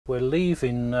We're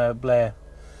leaving Blair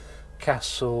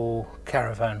Castle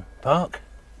Caravan Park.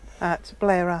 At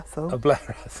Blair Athol.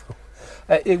 Blair Athol.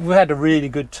 We had a really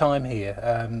good time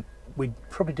here. We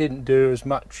probably didn't do as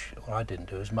much, or I didn't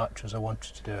do as much as I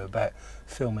wanted to do about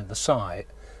filming the site.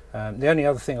 The only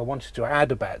other thing I wanted to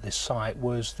add about this site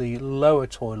was the lower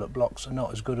toilet blocks are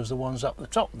not as good as the ones up the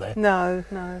top there. No,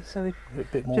 so we A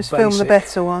bit more just basic. filmed the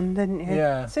better one, didn't you?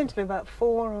 Yeah. Seemed to be about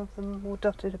 4 of them all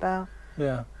dotted about.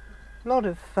 Yeah. A lot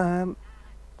of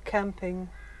camping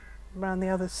around the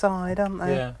other side, aren't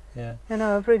they? Yeah, yeah. You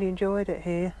know, I've really enjoyed it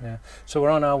here. Yeah. So we're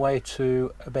on our way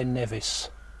to Ben Nevis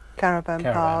Caravan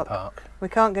Park. We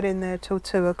can't get in there till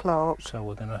 2 o'clock. So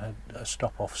we're going to have a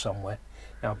stop off somewhere.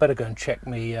 Now I better go and check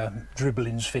me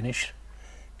dribbling's finished.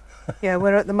 Yeah,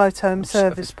 we're at the Motorhome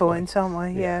service point, aren't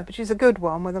we? Yeah. Yeah, which is a good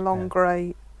one with a long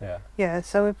grate. Yeah. Yeah,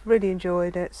 so we've really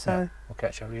enjoyed it. So Yeah. We'll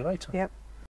catch up with you later. Yep.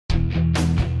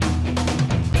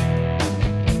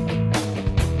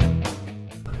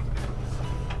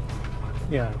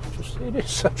 Yeah, it is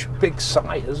such a big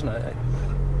site, isn't it?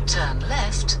 Turn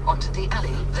left onto the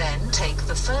alley, then take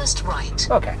the first right.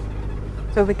 Okay.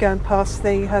 So we're going past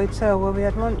the hotel where we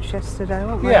had lunch yesterday,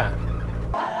 weren't we? Yeah.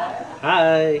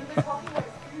 Hi.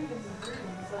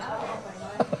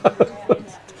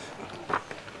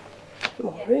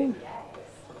 Morning.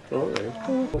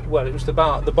 Morning. Well, it was the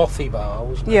bar, the Bothy bar,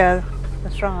 wasn't it? Yeah,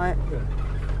 that's right. Yeah.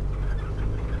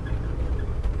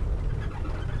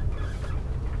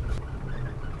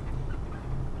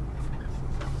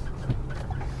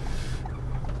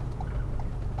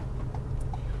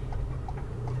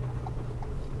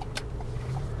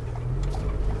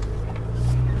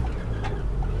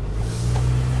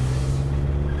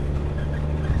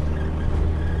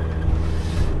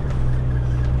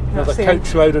 Another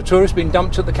coachload of tourists being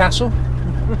dumped at the castle.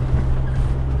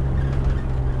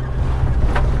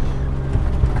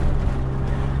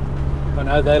 I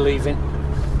know they're leaving.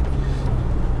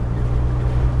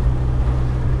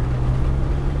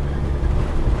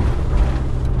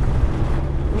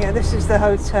 Yeah, this is the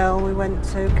hotel we went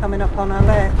to coming up on our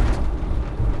left.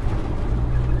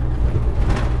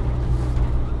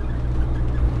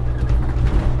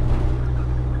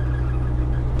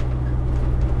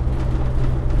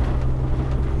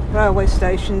 Railway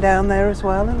station down there as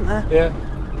well, isn't there? Yeah.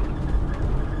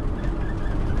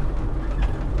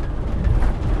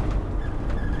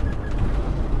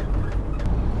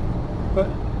 But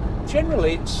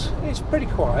generally it's pretty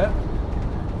quiet.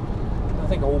 I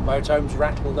think all motorhomes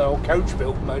rattle, the old coach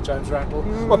built motorhomes rattle.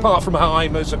 Well, apart from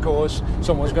Heimers, of course,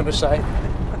 someone's going to say.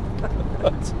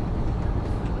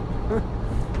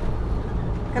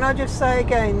 Can I just say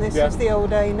again, this is the old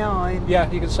A9.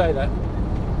 Yeah, you can say that.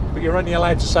 But you're only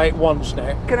allowed to say it once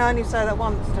now. Can I only say that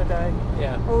once today?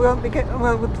 Yeah. Well, we won't be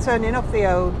we'll be turning off the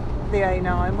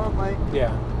A9, won't we?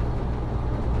 Yeah.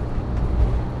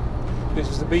 This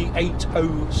is the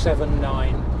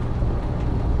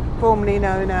B8079 Formerly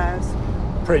known as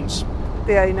Prince.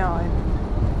 the A9.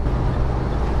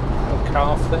 Little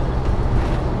calf there.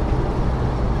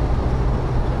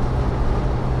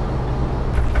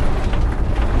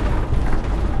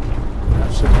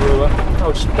 That's the brewer. Oh,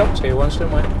 we stopped here once,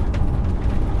 didn't we?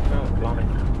 Oh, blimey.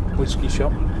 Whiskey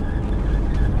shop.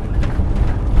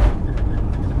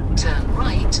 Turn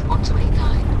right onto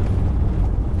A9.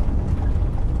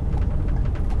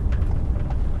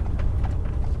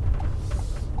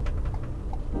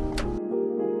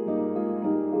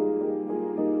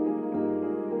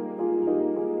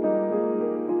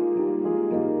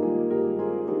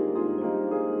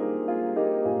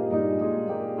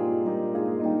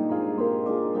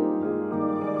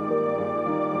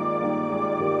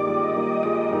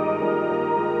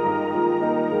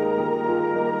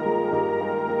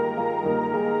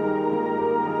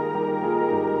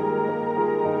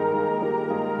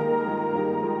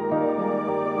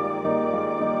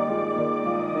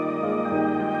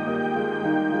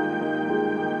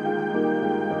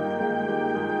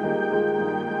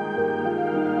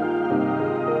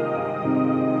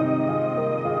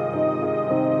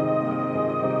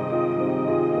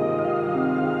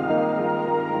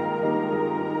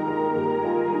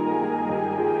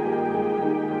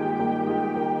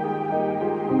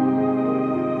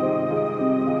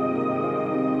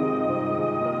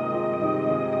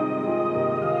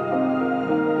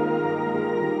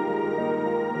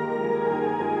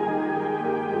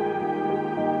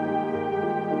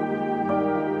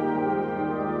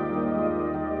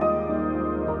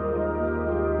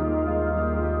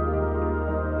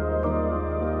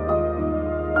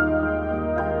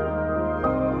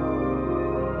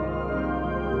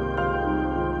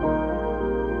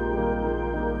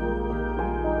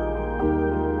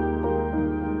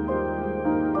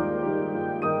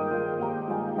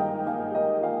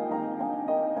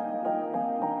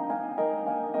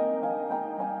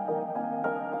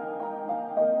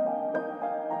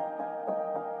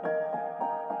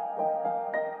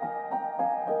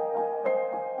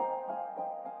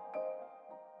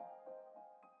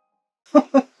 I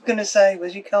was going to say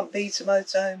was you can't beat a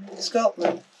motorhome in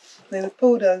Scotland. They were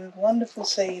pulled over with wonderful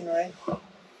scenery.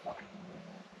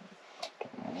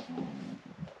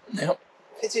 Yep.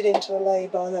 Fitted into a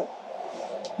lay-by that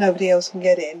nobody else can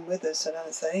get in with us, I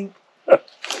don't think.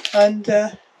 And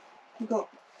we've got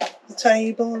the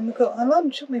table and we've got our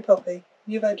lunch, haven't we, Poppy?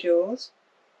 You've had yours.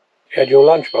 You had your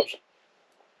lunch, Pops?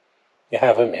 You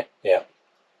have, haven't you? Yeah.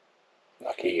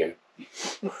 Lucky you.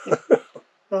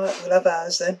 Right, we'll have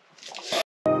ours then.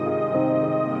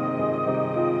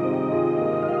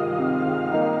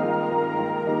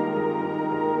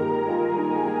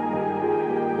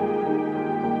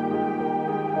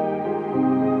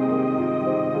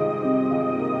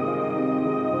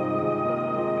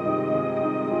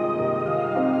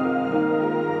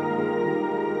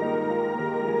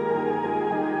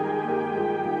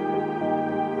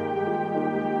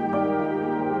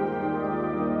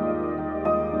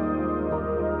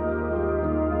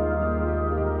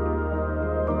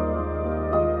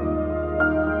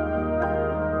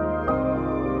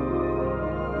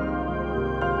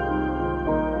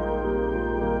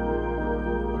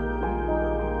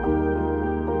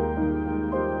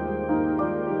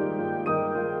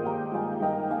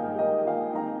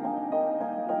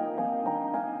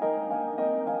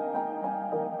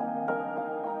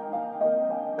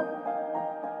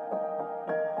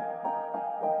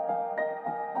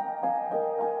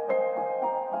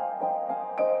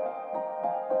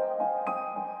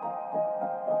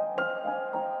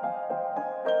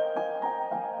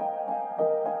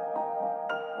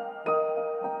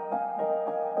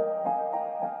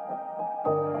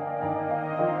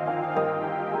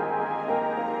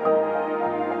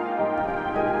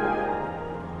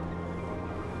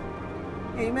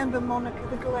 You remember Monica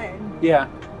the Glen? Yeah.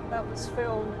 That was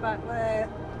filmed back there.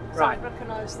 So Right. I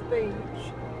recognised the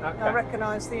beach. Okay. I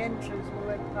recognised the entrance when we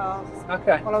went past.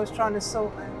 Okay. While I was trying to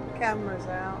sort the cameras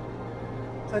out.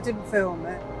 So I didn't film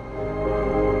it.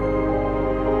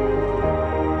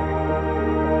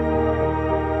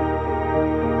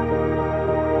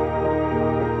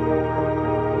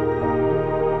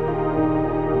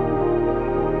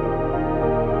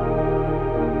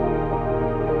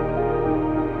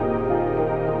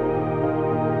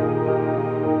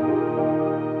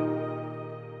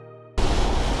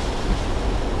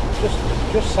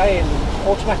 Just saying,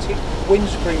 automatic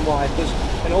windscreen wipers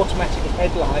and automatic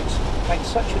headlights make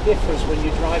such a difference when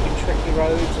you're driving tricky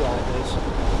roads like this.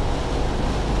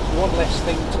 One less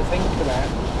thing to think about.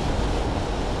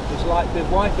 It's like the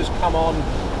wipers come on,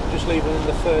 just leave them in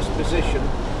the first position,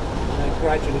 and then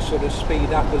gradually sort of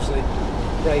speed up as the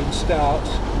rain starts.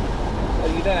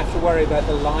 And you don't have to worry about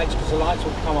the lights, because the lights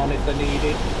will come on if they're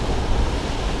needed.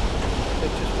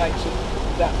 It just makes it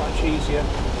that much easier.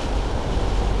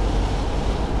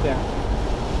 Yeah.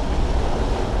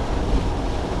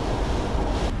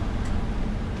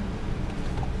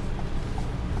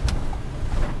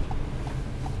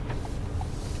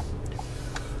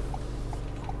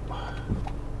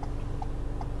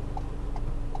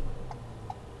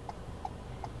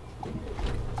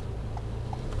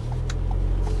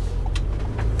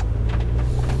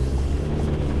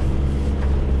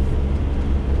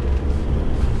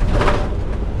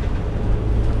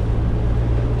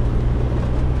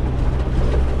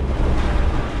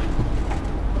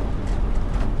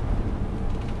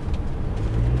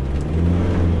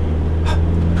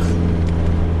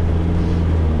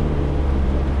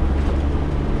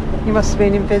 You must have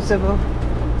been invisible.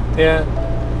 Yeah.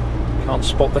 Can't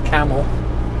spot the camel.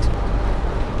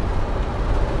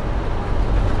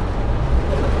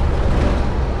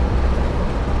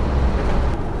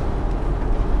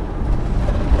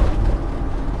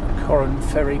 Corran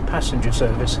Ferry passenger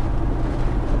service.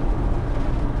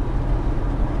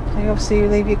 So obviously you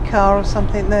leave your car or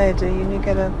something there, do you? And you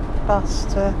get a bus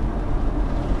to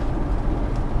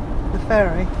the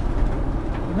ferry.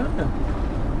 No.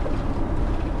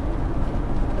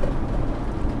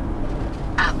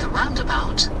 At the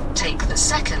roundabout, take the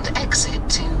second exit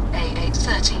to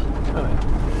A830.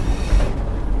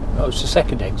 Oh, it's the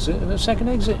second exit. The second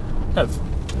exit? No.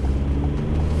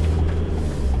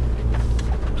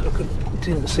 I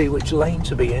didn't see which lane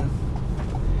to be in.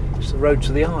 It's the road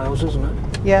to the Isles, isn't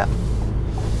it? Yeah.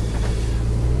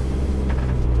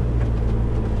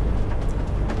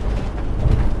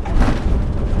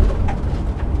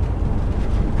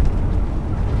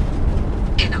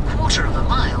 In a quarter of a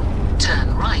mile,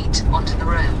 turn right onto the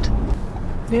road.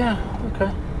 Yeah,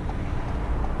 okay.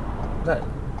 That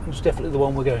was definitely the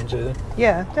one we're going to then.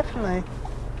 Yeah, definitely.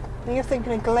 And you're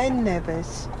thinking of Ben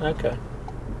Nevis. Okay.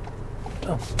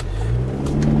 Oh.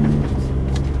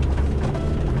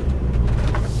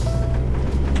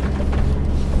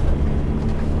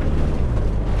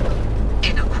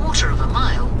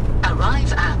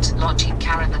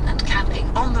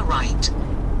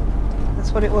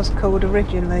 That's what it was called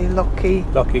originally, Lockheed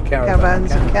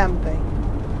Caravans and Camping.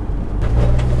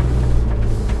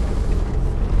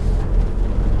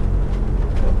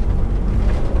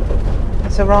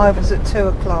 Its arrivals at 2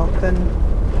 o'clock and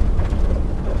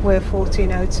we're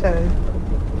 14:02.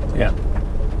 Yeah.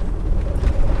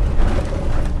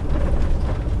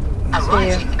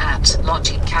 Arriving at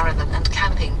Lodging Caravan and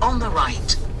Camping on the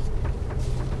right.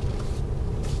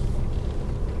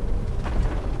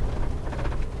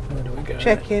 Where do we go?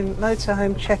 Check-in,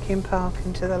 motorhome check-in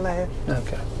parking to the left.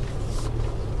 Okay.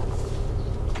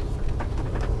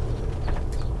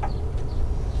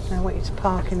 I want you to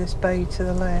park in this bay to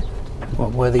the left.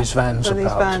 What, where these vans Where are these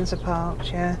parked? vans are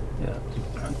parked, yeah. Yeah.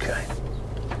 Okay.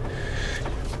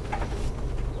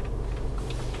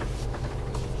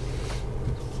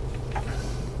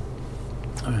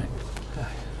 All right.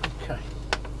 Okay.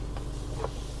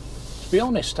 To be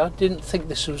honest, I didn't think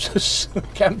this was a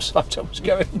campsite I was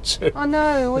going to. I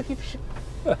know, what you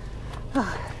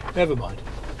Never mind.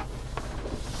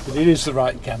 But it is the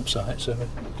right campsite, so I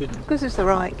didn't. because it's the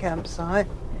right campsite.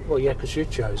 Well, yeah, because you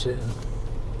chose it.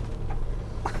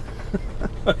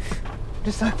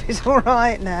 Just hope it's all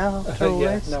right now. After all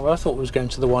Yeah. this. No, I thought we was going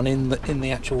to the one in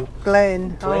the actual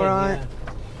Glen, all Glen, right. yeah.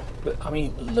 But I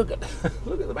mean, look at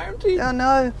look at the mountain. I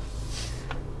know.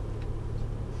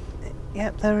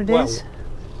 Yep, there it Well, is.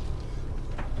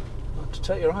 Not to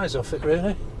take your eyes off it,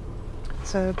 really.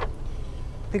 It's a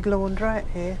big laundrette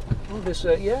here. Oh, there's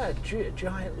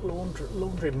giant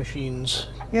laundry machines.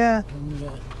 Yeah.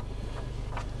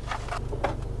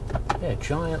 Yeah,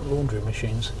 giant laundry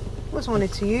machines. I always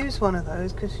wanted to use one of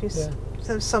those because Yeah.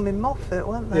 there was some in Moffat,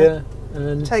 weren't there? Yeah, and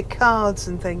then Take cards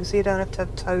and things, so you don't have to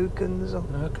have tokens or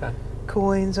okay.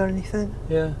 coins or anything.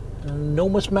 Yeah, an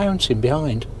enormous mountain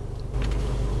behind.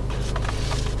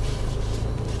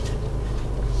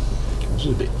 This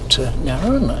is a bit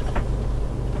narrow, isn't it?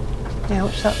 Yeah,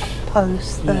 what's that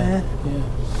post there? Yeah.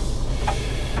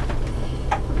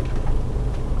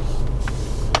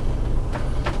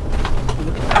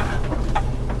 Look at that.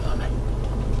 Blimey.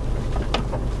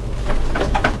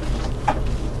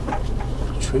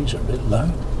 The trees are a bit low.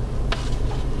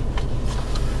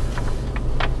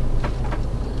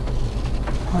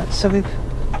 Right, so we've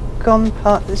gone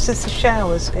past. Is this the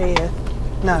showers here?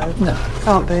 No, No.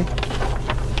 can't be.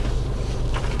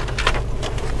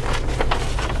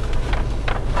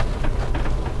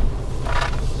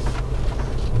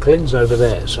 Glen's over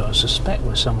there, so I suspect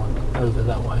we're someone over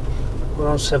that way. We're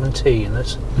on 17,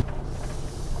 that's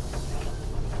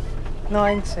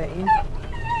 19,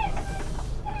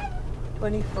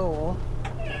 24,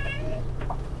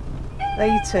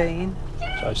 18.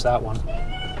 so it's that one.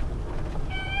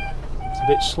 It's a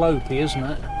bit slopey, isn't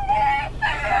it?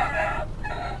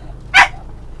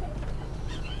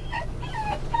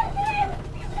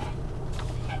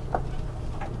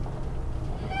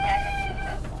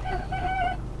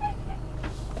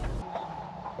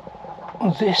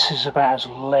 This is about as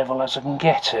level as I can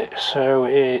get it, so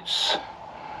this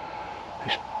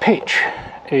pitch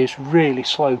is really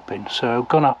sloping, so I've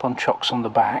gone up on chocks on the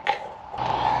back.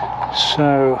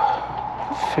 So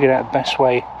figured out the best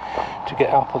way to get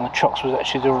up on the chocks was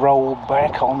actually to roll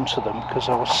back onto them, because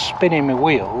I was spinning my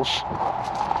wheels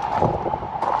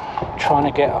trying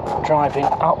to get up, driving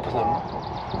up them,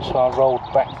 so I rolled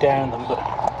back down them. But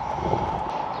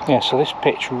yeah, so this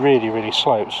pitch really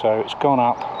slopes, so it's gone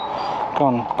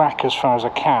back as far as I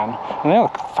can. And the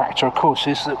other factor, of course,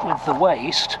 is that with the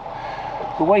waist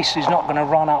is not going to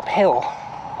run uphill.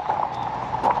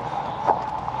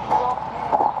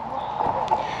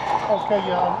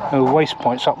 The waist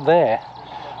point's up there,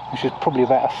 which is probably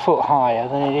about a foot higher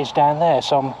than it is down there,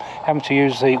 so I'm having to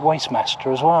use the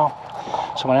Wastemaster as well.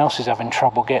 Someone else is having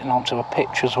trouble getting onto a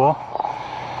pitch as well.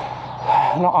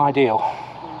 Not ideal,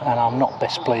 and I'm not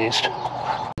best pleased.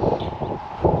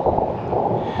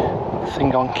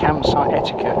 Thing on campsite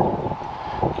etiquette: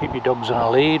 keep your dogs on a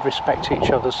lead, respect each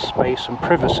other's space and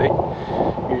privacy,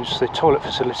 use the toilet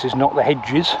facilities, not the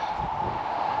hedges.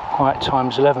 Quiet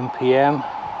time's 11 PM,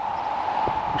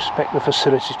 respect the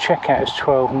facilities, checkout is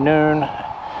 12 noon,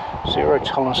 zero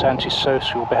tolerance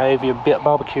antisocial behaviour,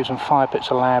 barbecues and fire pits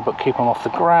allowed but keep them off the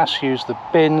grass, use the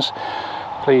bins,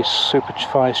 please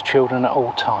supervise children at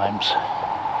all times.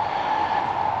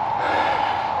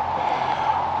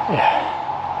 Yeah.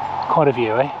 Quite a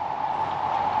view, eh?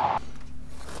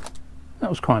 That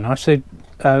was quite nice. There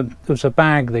was a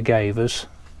bag they gave us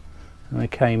and they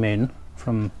came in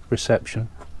from reception.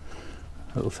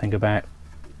 A little thing about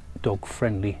dog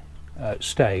friendly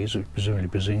stays, which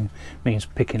presumably means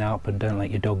picking up and don't let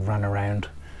your dog run around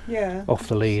off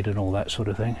the lead and all that sort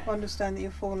of thing. I understand that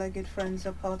your four-legged friends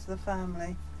are part of the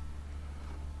family.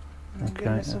 And give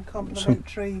us some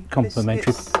complimentary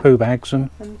biscuits poo bags and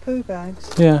poo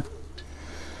bags. Yeah.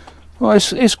 Well,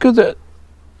 it's good that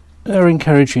they're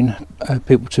encouraging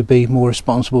people to be more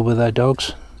responsible with their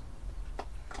dogs.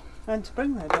 And to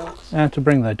bring their dogs. And to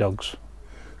bring their dogs,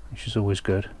 which is always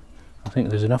good. I think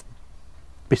there's enough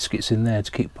biscuits in there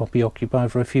to keep Poppy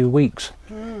occupied for a few weeks.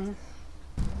 Mm.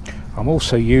 I'm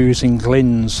also using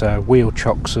Glynn's wheel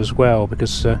chocks as well,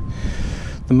 because the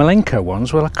Malenko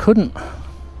ones, well, I couldn't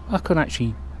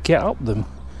actually get up them.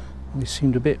 They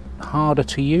seemed a bit harder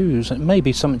to use. It may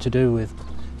be something to do with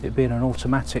it being an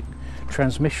automatic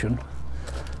transmission.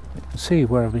 You can see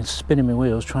where I've been spinning my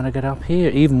wheels trying to get up here,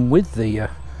 even with the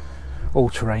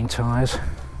all-terrain tyres.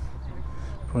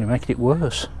 Probably making it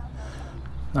worse.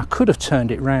 I could have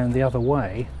turned it round the other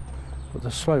way, but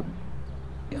the slope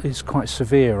is quite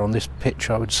severe on this pitch,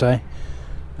 I would say,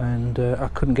 and I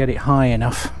couldn't get it high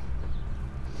enough.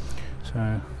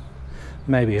 So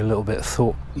maybe a little bit of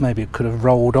thought, maybe it could have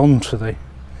rolled onto the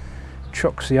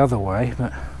chocks the other way,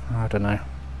 but I don't know.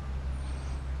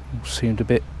 It seemed a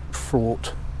bit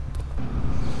fraught.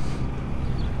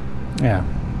 Yeah.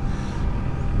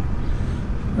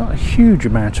 Not a huge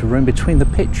amount of room between the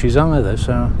pitches either,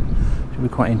 so it should be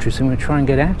quite interesting. We'll try and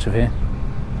get out of here.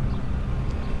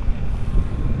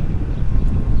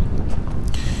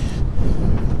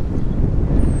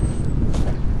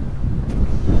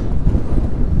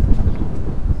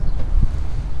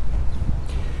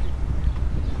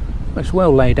 It's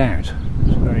well laid out.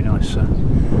 It's a very nice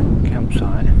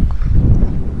campsite.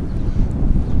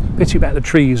 Pity about the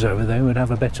trees over there, we'd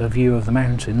have a better view of the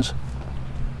mountains.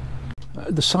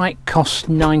 The site costs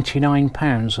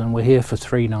 £99 and we're here for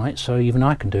 3 nights, so even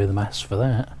I can do the maths for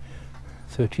that.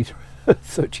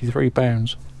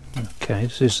 £33. Okay,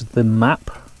 this is the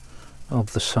map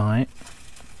of the site.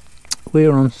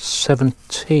 We're on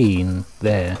 17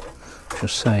 there.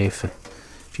 Just say if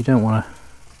you don't want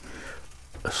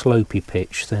a slopey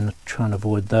pitch, then try and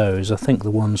avoid those. I think the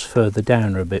ones further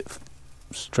down are a bit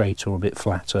straighter or a bit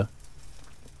flatter.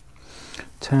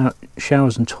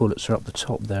 Showers and toilets are up the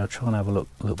top there. I'll try and have a look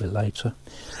a little bit later.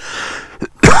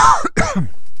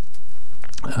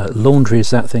 Laundry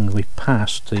is that thing we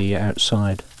passed, the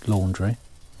outside laundry.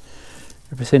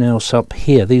 Everything else up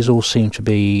here, these all seem to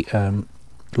be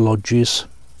lodges,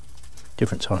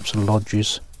 different types of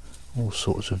lodges, all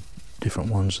sorts of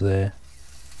different ones there.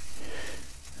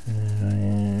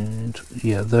 And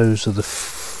yeah, those are the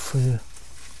I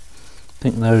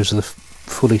think those are the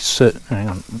hang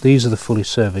on, these are the fully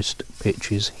serviced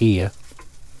pitches here,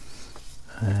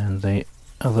 and the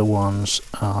other ones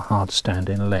are hard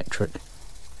standing electric.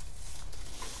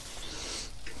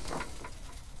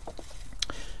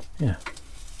 Yeah,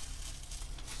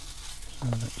 so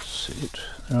that's it.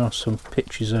 There are some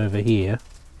pitches over here.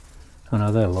 Oh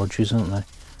no, they're lodges, aren't they?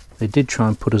 They did try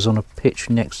and put us on a pitch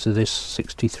next to this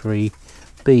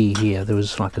 63B here. There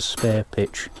was like a spare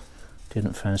pitch.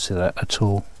 Didn't fancy that at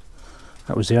all.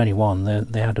 That was the only one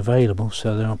they had available,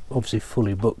 so they're obviously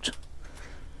fully booked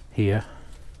here.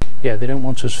 Yeah, they don't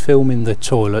want us filming the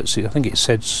toilets. I think it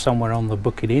said somewhere on the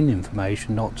booking in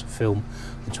information not to film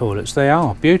the toilets. They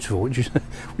are beautiful,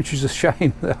 which is a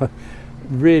shame. They're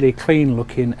really clean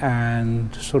looking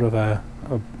and sort of a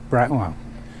brown. Well,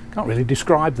 can't really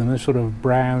describe them. They're sort of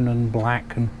brown and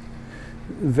black and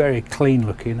very clean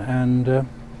looking, and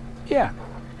yeah,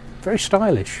 very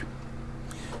stylish.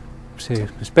 So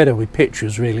it's better with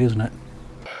pictures, really, isn't it?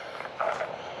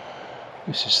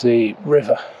 This is the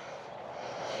river.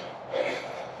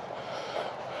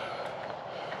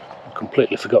 I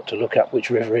completely forgot to look up which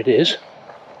river it is.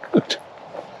 But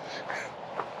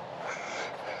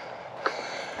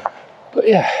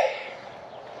yeah,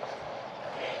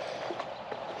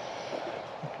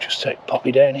 just take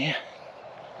Poppy down here.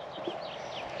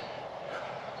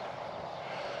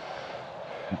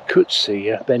 I could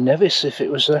see Ben Nevis if it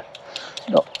was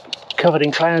not covered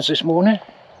in clouds this morning.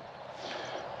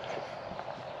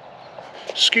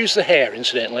 Excuse the hair,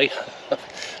 incidentally.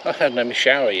 I haven't had my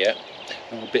shower yet.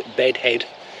 I'm a bit bedhead.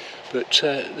 But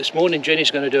this morning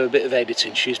Jenny's going to do a bit of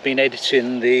editing. She's been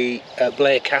editing the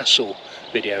Blair Castle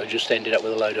video. Just ended up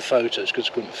with a load of photos because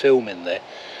I couldn't film in there.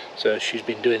 So she's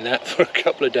been doing that for a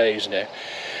couple of days now.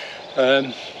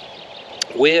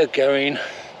 We're going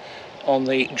on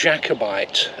the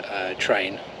Jacobite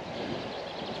train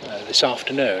this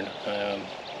afternoon,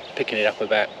 picking it up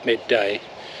about midday,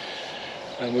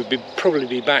 and we'll probably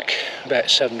be back about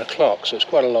 7 o'clock, so it's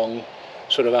quite a long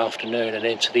sort of afternoon and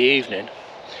into the evening,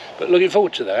 but looking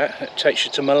forward to that. It takes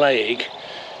you to Mallaig,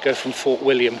 go from Fort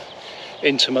William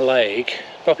into Mallaig.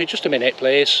 Poppy, just a minute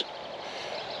please.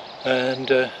 And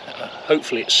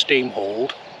hopefully it's steam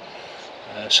hauled,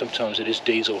 Sometimes it is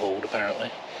diesel hauled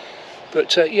apparently.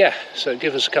 But yeah, so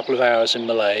give us a couple of hours in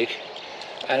Mallaig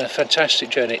and a fantastic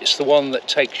journey. It's the one that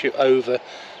takes you over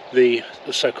the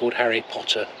so-called Harry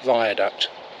Potter viaduct.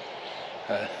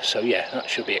 So yeah, that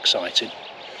should be exciting.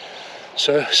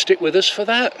 So stick with us for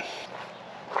that.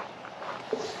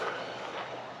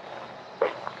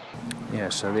 Yeah,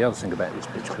 so the other thing about this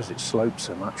pitch, because it slopes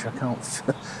so much, I can't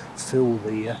fill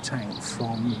the tank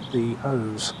from the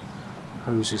hose. The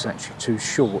hose is actually too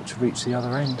short to reach the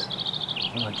other end.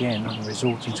 And again, I'm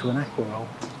resorting to an aqua roll.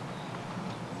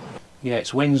 Yeah,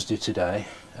 it's Wednesday today,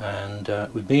 and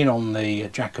we've been on the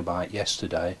Jacobite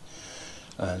yesterday,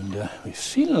 and we're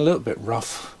feeling a little bit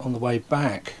rough on the way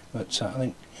back, but I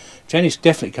think Jenny's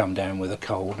definitely come down with a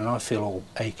cold, and I feel all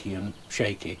achy and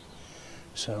shaky.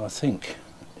 So I think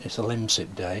it's a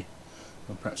limsip day,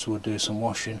 and perhaps we'll do some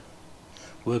washing.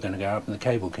 We're going to go up in the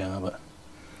cable car, but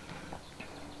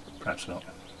perhaps not.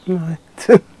 No.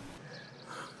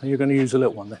 You're going to use a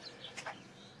little one then?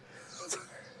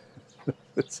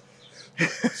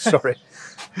 Sorry,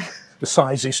 the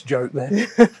sizest joke there.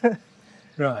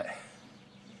 Right,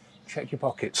 check your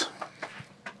pockets.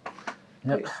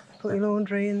 Yep. Put your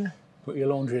laundry in. Put your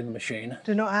laundry in the machine.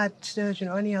 Do not add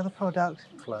detergent or any other product.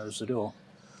 Close the door.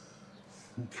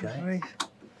 Okay.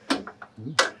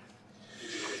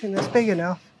 Think that's big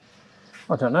enough?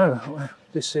 I don't know.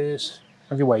 This is.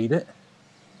 Have you weighed it?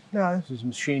 No. This is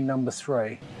machine number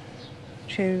 3.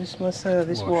 Choose my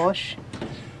service wash.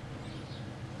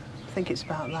 I think it's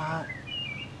about that.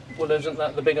 Well, isn't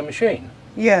that the bigger machine?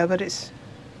 Yeah, but it's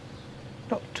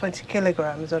not 20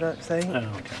 kilograms, I don't think. Oh,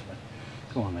 okay.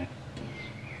 Go on then.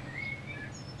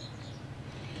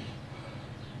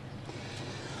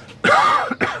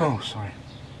 Oh, sorry.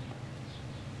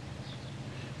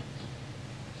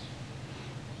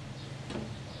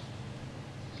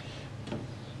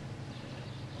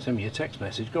 Send me a text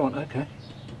message. Go on, okay.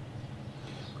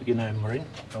 Put your name in.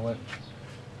 I won't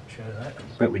show that.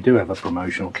 But we do have a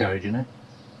promotional code, you know.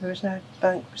 There is no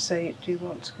bank receipt. Do you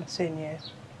want to continue?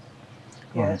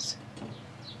 Yes.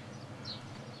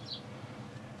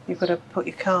 You've got to put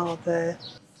your card there.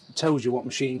 It tells you what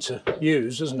machine to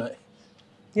use, doesn't it?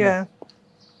 Yeah.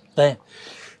 There.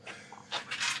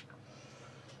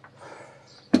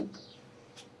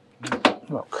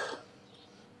 Look.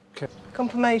 Okay.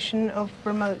 Confirmation of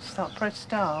remote start. Press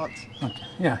start. Okay.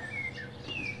 Yeah.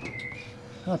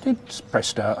 I did press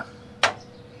start.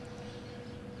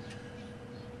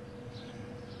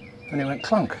 And it went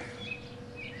clunk.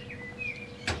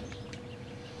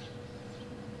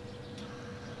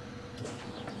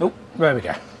 Oh, there we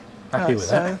go. Happy with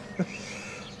that.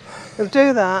 We'll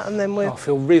do that and then we'll... I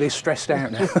feel really stressed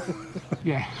out now.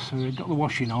 Yeah, so we've got the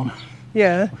washing on.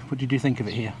 Yeah. What did you think of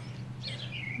it here?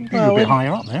 Well, You're a bit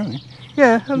higher up there, aren't you?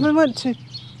 Yeah, and we weren't too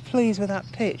pleased with that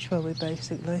pitch, were we,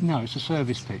 basically? No, it's a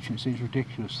service pitch and it seems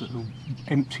ridiculous that the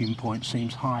emptying point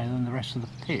seems higher than the rest of the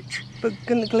pitch. But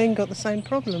Glyn got the same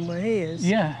problem where he is.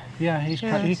 Yeah, he it's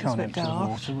can't a empty bit the daft.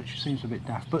 water, which seems a bit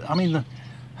daft. But I mean,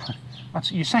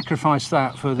 you sacrifice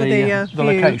that for the view,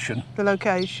 location. The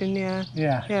location, yeah.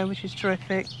 Yeah. Yeah, which is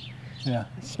terrific. Yeah.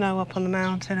 Snow up on the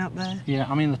mountain up there. Yeah,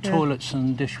 I mean the toilets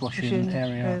and dishwashing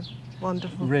area.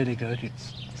 Wonderful. Really good.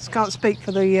 Can't speak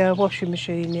for the washing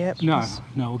machine yet.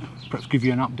 No, perhaps give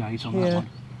you an update on that one.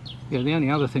 Yeah, the only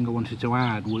other thing I wanted to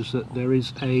add was that there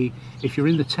is if you're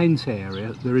in the tent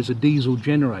area, there is a diesel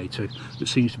generator that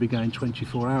seems to be going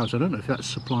 24 hours. I don't know if that's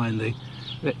supplying the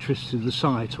electricity to the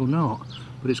site or not,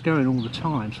 but it's going all the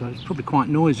time, so it's probably quite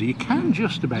noisy. You can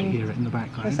just about hear it in the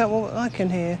background. Is that what I can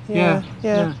hear? Yeah.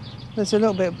 There's a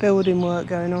little bit of building work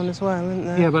going on as well, isn't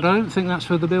there? Yeah, but I don't think that's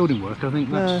for the building work. I think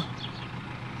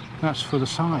that's for the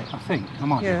site, I think. I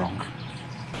might be wrong.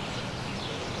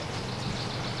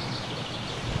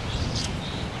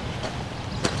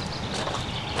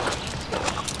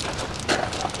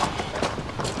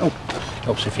 Oh,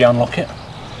 helps if you unlock it.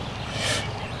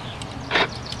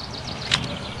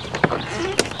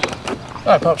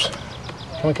 Hi, Pops.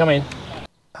 Can we come in?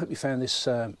 I hope you found this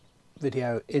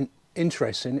video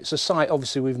interesting. It's a site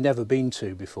obviously we've never been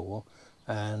to before,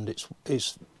 and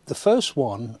it's the first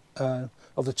one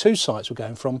of the 2 sites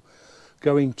we're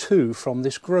going to from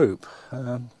this group,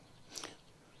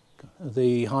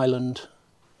 the Highland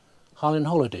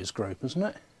Holidays group, isn't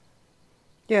it?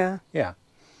 Yeah. Yeah.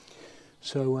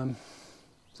 So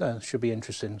that should be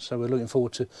interesting. So we're looking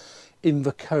forward to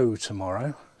Invercoe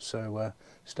tomorrow. So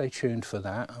stay tuned for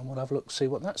that, and we'll have a look, see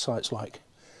what that site's like.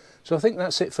 So I think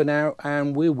that's it for now,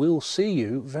 and we will see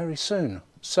you very soon.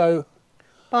 So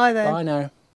Bye then. Bye now.